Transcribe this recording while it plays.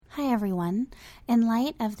Hi, everyone. In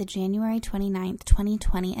light of the January 29th,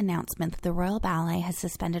 2020 announcement that the Royal Ballet has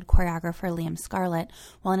suspended choreographer Liam Scarlett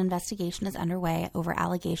while an investigation is underway over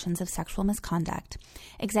allegations of sexual misconduct,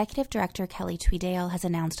 Executive Director Kelly Tweedale has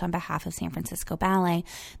announced on behalf of San Francisco Ballet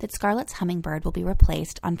that Scarlett's Hummingbird will be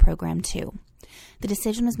replaced on Program 2. The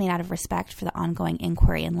decision was made out of respect for the ongoing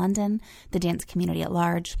inquiry in London, the dance community at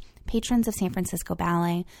large, patrons of San Francisco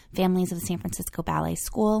Ballet, families of the San Francisco Ballet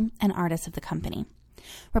School, and artists of the company.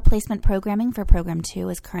 Replacement programming for Program 2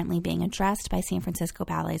 is currently being addressed by San Francisco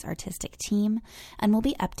Ballet's artistic team and will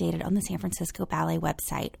be updated on the San Francisco Ballet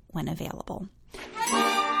website when available.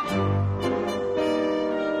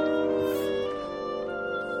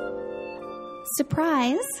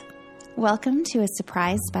 Surprise! Welcome to a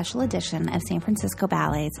surprise special edition of San Francisco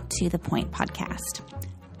Ballet's To The Point podcast.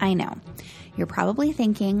 I know, you're probably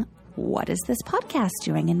thinking, what is this podcast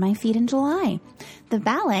doing in my feed in July? The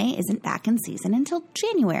ballet isn't back in season until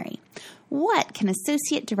January. What can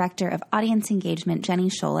Associate Director of Audience Engagement Jenny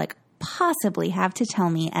Scholich possibly have to tell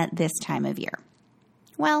me at this time of year?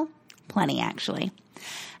 Well, plenty actually.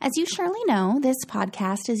 As you surely know, this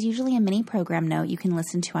podcast is usually a mini program note you can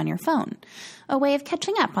listen to on your phone, a way of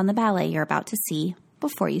catching up on the ballet you're about to see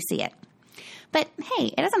before you see it. But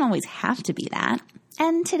hey, it doesn't always have to be that.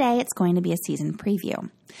 And today it's going to be a season preview,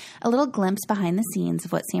 a little glimpse behind the scenes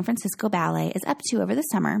of what San Francisco Ballet is up to over the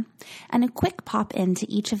summer, and a quick pop into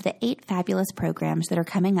each of the 8 fabulous programs that are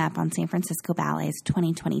coming up on San Francisco Ballet's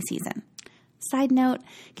 2020 season. Side note,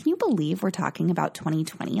 can you believe we're talking about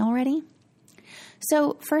 2020 already?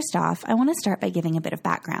 So first off, I want to start by giving a bit of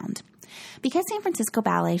background. Because San Francisco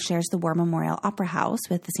Ballet shares the War Memorial Opera House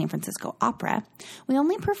with the San Francisco Opera, we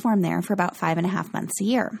only perform there for about 5.5 months a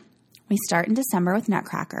year. We start in December with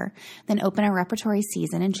Nutcracker, then open our repertory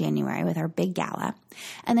season in January with our big gala,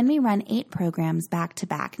 and then we run 8 programs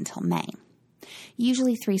back-to-back until May.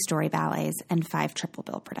 Usually 3 story ballets and 5 triple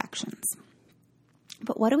bill productions.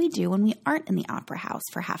 But what do we do when we aren't in the Opera House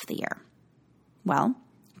for half the year? Well,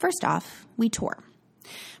 first off, we tour.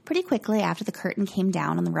 Pretty quickly after the curtain came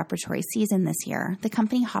down on the repertory season this year, the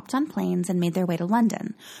company hopped on planes and made their way to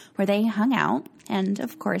London, where they hung out and,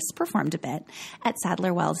 of course, performed a bit at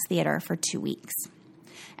Sadler Wells Theatre for 2 weeks.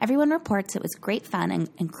 Everyone reports it was great fun and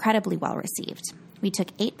incredibly well received. We took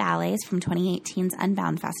 8 ballets from 2018's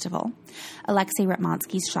Unbound Festival, Alexei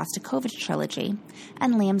Ratmansky's Shostakovich trilogy,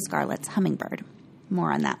 and Liam Scarlett's Hummingbird.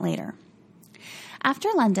 More on that later. After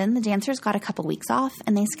London, the dancers got a couple weeks off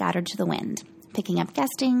and they scattered to the wind, picking up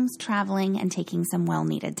guestings, traveling, and taking some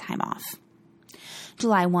well-needed time off.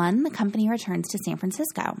 July 1, the company returns to San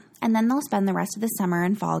Francisco, and then they'll spend the rest of the summer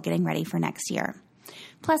and fall getting ready for next year.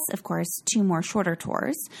 Plus, of course, 2 more shorter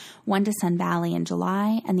tours, one to Sun Valley in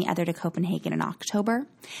July and the other to Copenhagen in October,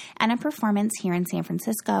 and a performance here in San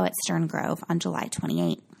Francisco at Stern Grove on July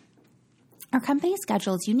 28. Our company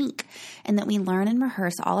schedule is unique in that we learn and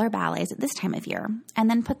rehearse all our ballets at this time of year and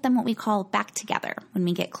then put them what we call back together when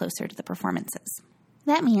we get closer to the performances.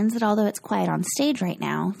 That means that although it's quiet on stage right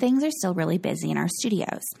now, things are still really busy in our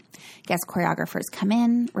studios. Guest choreographers come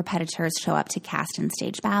in, repetitors show up to cast and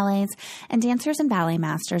stage ballets, and dancers and ballet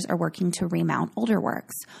masters are working to remount older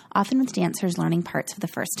works, often with dancers learning parts for the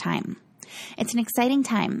first time. It's an exciting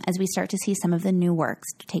time as we start to see some of the new works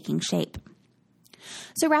taking shape.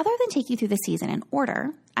 So rather than take you through the season in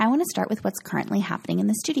order, I want to start with what's currently happening in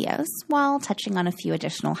the studios while touching on a few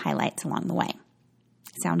additional highlights along the way.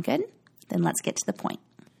 Sound good? Then let's get to the point.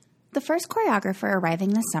 The first choreographer arriving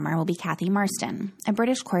this summer will be Cathy Marston, a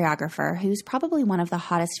British choreographer who's probably one of the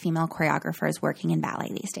hottest female choreographers working in ballet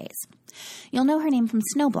these days. You'll know her name from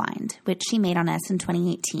Snowblind, which she made on us in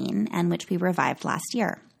 2018 and which we revived last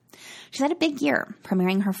year. She's had a big year,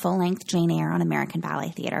 premiering her full-length Jane Eyre on American Ballet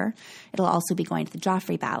Theatre. It'll also be going to the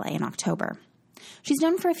Joffrey Ballet in October. She's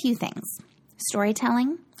known for a few things: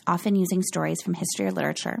 storytelling, often using stories from history or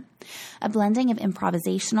literature, a blending of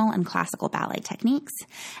improvisational and classical ballet techniques,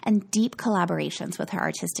 and deep collaborations with her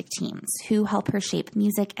artistic teams, who help her shape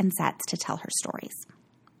music and sets to tell her stories.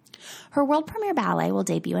 Her world premiere ballet will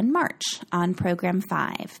debut in March on Program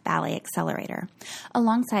 5, Ballet Accelerator,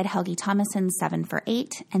 alongside Helgi Thomassen's 7 for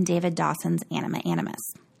 8 and David Dawson's Anima Animus.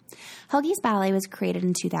 Helgi's ballet was created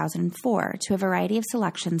in 2004 to a variety of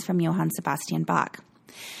selections from Johann Sebastian Bach.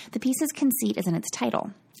 The piece's conceit is in its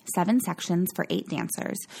title, 7 sections for 8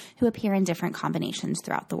 dancers who appear in different combinations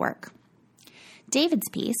throughout the work. David's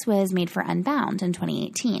piece was made for Unbound in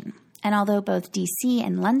 2018. And although both DC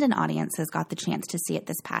and London audiences got the chance to see it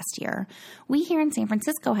this past year, we here in San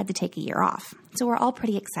Francisco had to take a year off, so we're all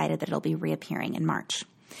pretty excited that it'll be reappearing in March.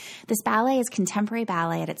 This ballet is contemporary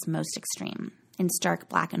ballet at its most extreme. In stark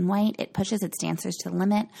black and white, it pushes its dancers to the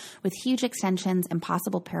limit with huge extensions,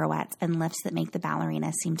 impossible pirouettes, and lifts that make the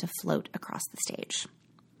ballerina seem to float across the stage.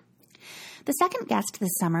 The second guest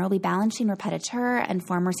this summer will be Balanchine repetiteur and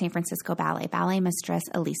former San Francisco ballet mistress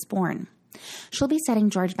Elise Bourne. She'll be setting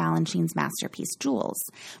George Balanchine's masterpiece, Jules,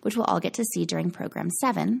 which we'll all get to see during Program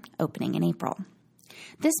 7, opening in April.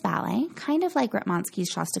 This ballet, kind of like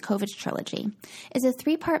Ratmansky's Shostakovich trilogy, is a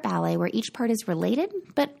 3-part ballet where each part is related,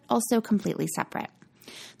 but also completely separate.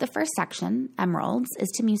 The first section, Emeralds, is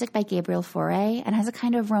to music by Gabriel Fauré and has a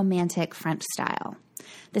kind of romantic French style.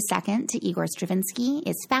 The second, to Igor Stravinsky,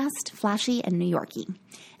 is fast, flashy, and New Yorky.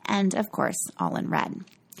 And, of course, all in red.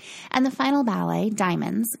 And the final ballet,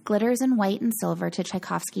 Diamonds, glitters in white and silver to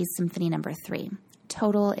Tchaikovsky's Symphony No. 3,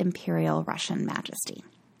 total imperial Russian majesty.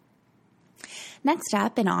 Next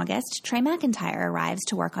up, in August, Trey McIntyre arrives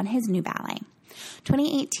to work on his new ballet.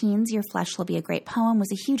 2018's Your Flesh Will Be a Great Poem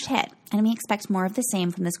was a huge hit, and we expect more of the same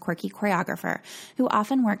from this quirky choreographer who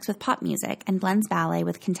often works with pop music and blends ballet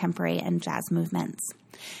with contemporary and jazz movements.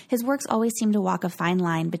 His works always seem to walk a fine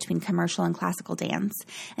line between commercial and classical dance,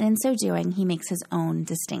 and in so doing, he makes his own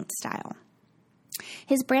distinct style.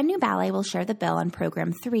 His brand new ballet will share the bill on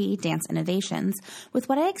Program 3, Dance Innovations, with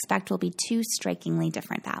what I expect will be 2 strikingly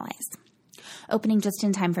different ballets. Opening just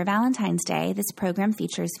in time for Valentine's Day, this program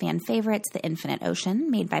features fan favorites The Infinite Ocean,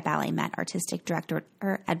 made by Ballet Met artistic director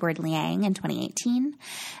Edward Liang in 2018,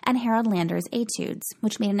 and Harold Lander's Etudes,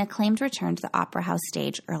 which made an acclaimed return to the Opera House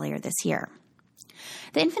stage earlier this year.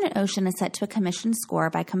 The Infinite Ocean is set to a commissioned score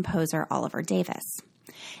by composer Oliver Davis.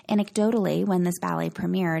 Anecdotally, when this ballet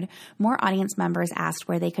premiered, more audience members asked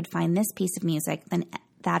where they could find this piece of music than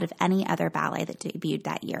that of any other ballet that debuted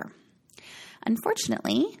that year.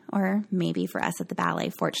 Unfortunately, or maybe for us at the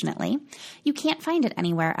ballet, fortunately, you can't find it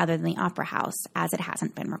anywhere other than the Opera House, as it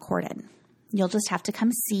hasn't been recorded. You'll just have to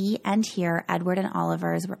come see and hear Edward and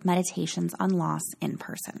Oliver's meditations on loss in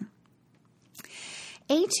person.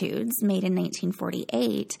 Etudes, made in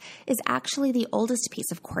 1948, is actually the oldest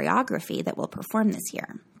piece of choreography that we'll perform this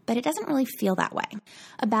year, but it doesn't really feel that way.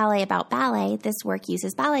 A ballet about ballet, this work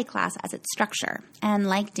uses ballet class as its structure, and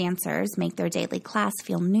like dancers make their daily class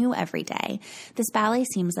feel new every day, this ballet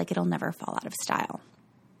seems like it'll never fall out of style.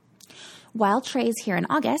 While Trey's here in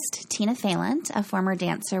August, Tina Phelan, a former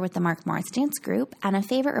dancer with the Mark Morris Dance Group and a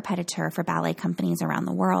favorite repetiteur for ballet companies around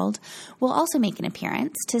the world, will also make an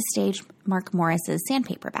appearance to stage Mark Morris's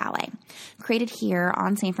Sandpaper Ballet, created here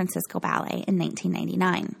on San Francisco Ballet in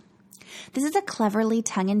 1999. This is a cleverly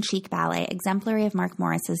tongue-in-cheek ballet exemplary of Mark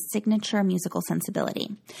Morris's signature musical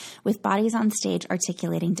sensibility, with bodies on stage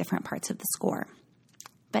articulating different parts of the score.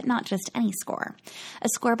 But not just any score. A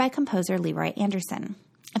score by composer Leroy Anderson.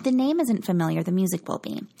 If the name isn't familiar, the music will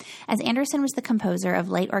be, as Anderson was the composer of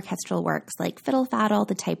light orchestral works like Fiddle Faddle,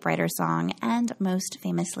 The Typewriter Song, and most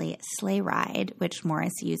famously Sleigh Ride, which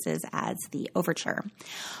Morris uses as the overture.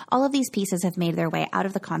 All of these pieces have made their way out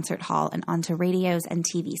of the concert hall and onto radios and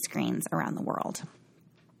TV screens around the world.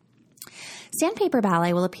 Sandpaper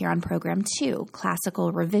Ballet will appear on Program 2,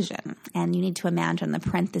 Classical Revision, and you need to imagine the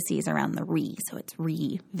parentheses around the re, so it's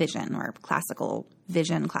revision or classical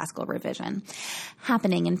vision, classical revision,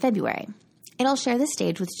 happening in February. It'll share the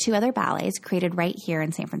stage with 2 other ballets created right here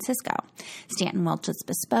in San Francisco, Stanton Welch's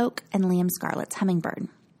Bespoke and Liam Scarlett's Hummingbird.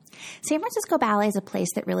 San Francisco Ballet is a place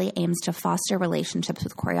that really aims to foster relationships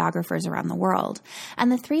with choreographers around the world,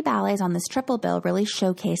 and the 3 ballets on this triple bill really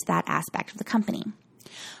showcase that aspect of the company.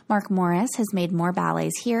 Mark Morris has made more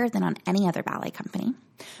ballets here than on any other ballet company.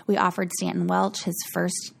 We offered Stanton Welch his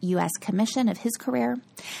first U.S. commission of his career,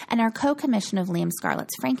 and our co-commission of Liam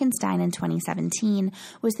Scarlett's Frankenstein in 2017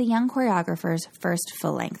 was the young choreographer's first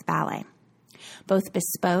full-length ballet. Both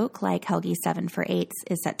Bespoke, like Helgi 7/8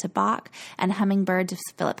 is set to Bach, and Hummingbird to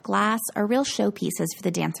Philip Glass are real showpieces for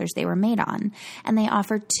the dancers they were made on, and they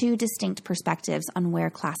offer 2 distinct perspectives on where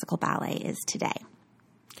classical ballet is today.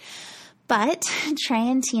 But Trey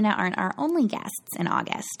and Tina aren't our only guests in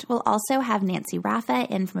August. We'll also have Nancy Raffa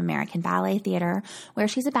in from American Ballet Theater, where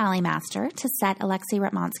she's a ballet master, to set Alexei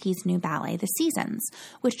Ratmansky's new ballet, The Seasons,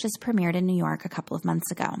 which just premiered in New York a couple of months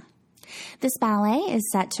ago. This ballet is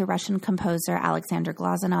set to Russian composer Alexander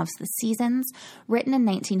Glazunov's The Seasons, written in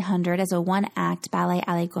 1900 as a one-act ballet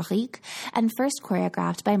allégorique and first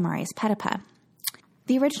choreographed by Marius Petipa.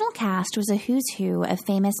 The original cast was a who's who of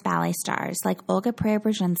famous ballet stars like Olga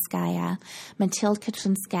Preobrazhenskaya, Mathilde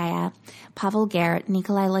Kachlinskaya, Pavel Gert,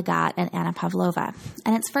 Nikolai Legat, and Anna Pavlova,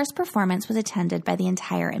 and its first performance was attended by the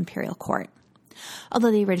entire imperial court.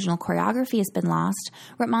 Although the original choreography has been lost,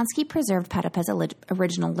 Ratmansky preserved Petipa's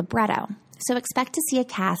original libretto, so expect to see a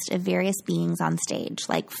cast of various beings on stage,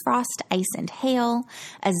 like frost, ice, and hail,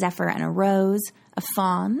 a zephyr and a rose, a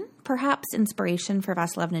faun, perhaps inspiration for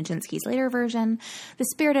Vasiliev Nijinsky's later version, the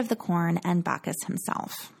spirit of the corn, and Bacchus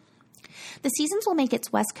himself. The Seasons will make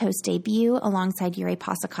its West Coast debut alongside Yuri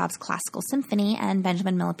Posakov's Classical Symphony and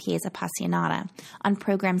Benjamin Millepier's Appassionata on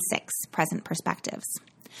Program 6, Present Perspectives.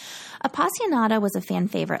 Appassionata was a fan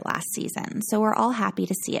favorite last season, so we're all happy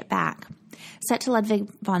to see it back. Set to Ludwig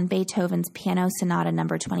von Beethoven's Piano Sonata No.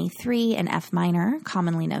 23 in F minor,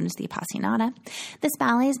 commonly known as the Appassionata, this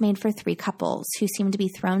ballet is made for three couples who seem to be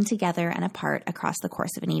thrown together and apart across the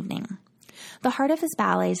course of an evening. The heart of this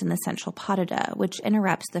ballet is in the central paruda, which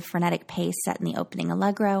interrupts the frenetic pace set in the opening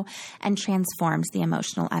allegro and transforms the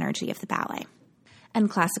emotional energy of the ballet. And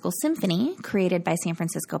Classical Symphony, created by San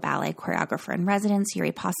Francisco Ballet choreographer in residence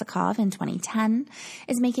Yuri Posakov in 2010,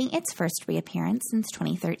 is making its first reappearance since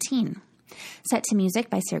 2013. Set to music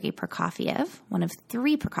by Sergei Prokofiev, one of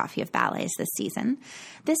 3 Prokofiev ballets this season,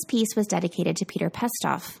 this piece was dedicated to Peter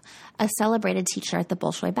Pestov, a celebrated teacher at the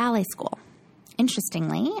Bolshoi Ballet School.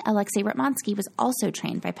 Interestingly, Alexei Ratmansky was also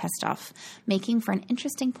trained by Pestov, making for an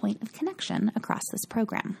interesting point of connection across this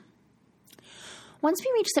program. Once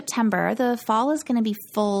we reach September, the fall is going to be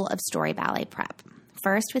full of story ballet prep.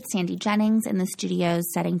 First with Sandy Jennings in the studios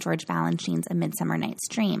setting George Balanchine's A Midsummer Night's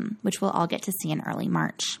Dream, which we'll all get to see in early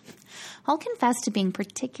March. I'll confess to being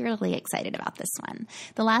particularly excited about this one.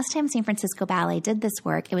 The last time San Francisco Ballet did this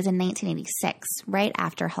work, it was in 1986, right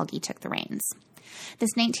after Helgi took the reins.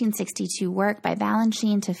 This 1962 work by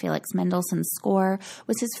Balanchine to Felix Mendelssohn's score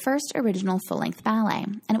was his first original full-length ballet,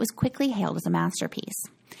 and it was quickly hailed as a masterpiece.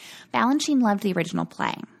 Balanchine loved the original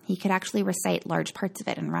play. He could actually recite large parts of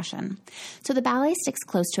it in Russian. So the ballet sticks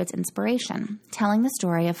close to its inspiration, telling the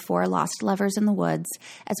story of 4 lost lovers in the woods,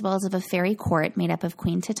 as well as of a fairy court made up of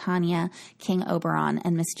Queen Titania, King Oberon,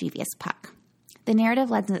 and mischievous Puck. The narrative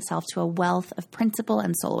lends itself to a wealth of principal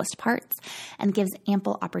and soloist parts and gives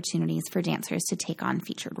ample opportunities for dancers to take on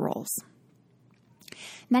featured roles.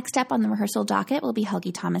 Next up on the rehearsal docket will be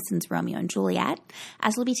Helgi Thomasson's Romeo and Juliet,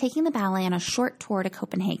 as we'll be taking the ballet on a short tour to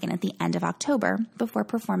Copenhagen at the end of October before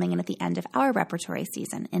performing it at the end of our repertory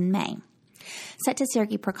season in May. Set to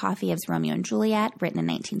Sergei Prokofiev's Romeo and Juliet, written in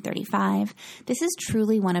 1935, this is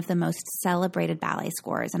truly one of the most celebrated ballet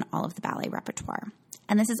scores in all of the ballet repertoire.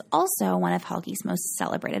 And this is also one of Helgi's most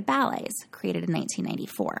celebrated ballets, created in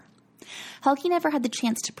 1994. Helgi never had the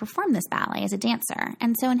chance to perform this ballet as a dancer,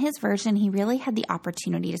 and so in his version, he really had the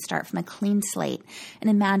opportunity to start from a clean slate and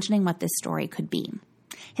imagining what this story could be.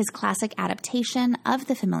 His classic adaptation of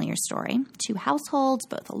the familiar story, 2 households,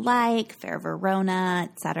 both alike, fair Verona,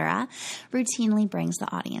 etc., routinely brings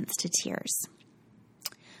the audience to tears.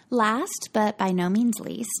 Last, but by no means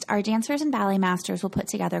least, our dancers and ballet masters will put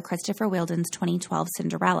together Christopher Wheeldon's 2012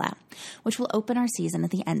 Cinderella, which will open our season at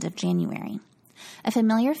the end of January. A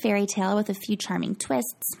familiar fairy tale with a few charming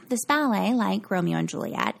twists, this ballet, like Romeo and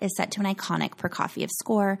Juliet, is set to an iconic Prokofiev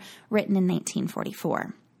score written in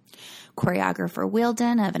 1944. Choreographer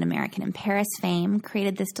Wheeldon of An American in Paris fame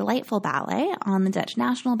created this delightful ballet on the Dutch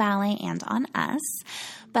National Ballet and on Us,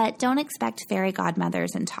 but don't expect fairy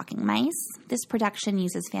godmothers and talking mice. This production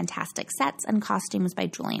uses fantastic sets and costumes by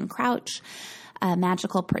Julian Crouch,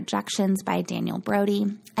 magical projections by Daniel Brody,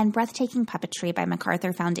 and breathtaking puppetry by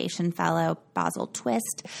MacArthur Foundation fellow Basil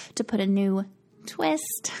Twist to put a new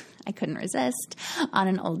twist, I couldn't resist, on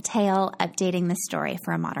an old tale, updating the story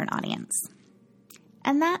for a modern audience.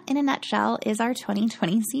 And that, in a nutshell, is our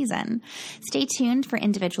 2020 season. Stay tuned for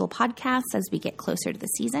individual podcasts as we get closer to the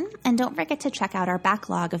season, and don't forget to check out our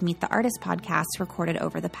backlog of Meet the Artist podcasts recorded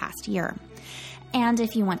over the past year. And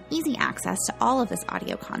if you want easy access to all of this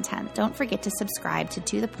audio content, don't forget to subscribe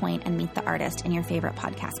to The Point and Meet the Artist in your favorite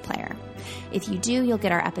podcast player. If you do, you'll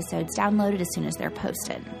get our episodes downloaded as soon as they're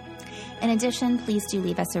posted. In addition, please do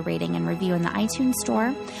leave us a rating and review in the iTunes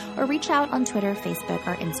store, or reach out on Twitter, Facebook,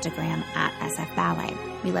 or Instagram at SF Ballet.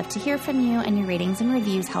 We love to hear from you, and your ratings and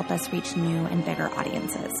reviews help us reach new and bigger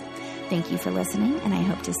audiences. Thank you for listening, and I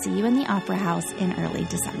hope to see you in the Opera House in early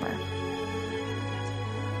December.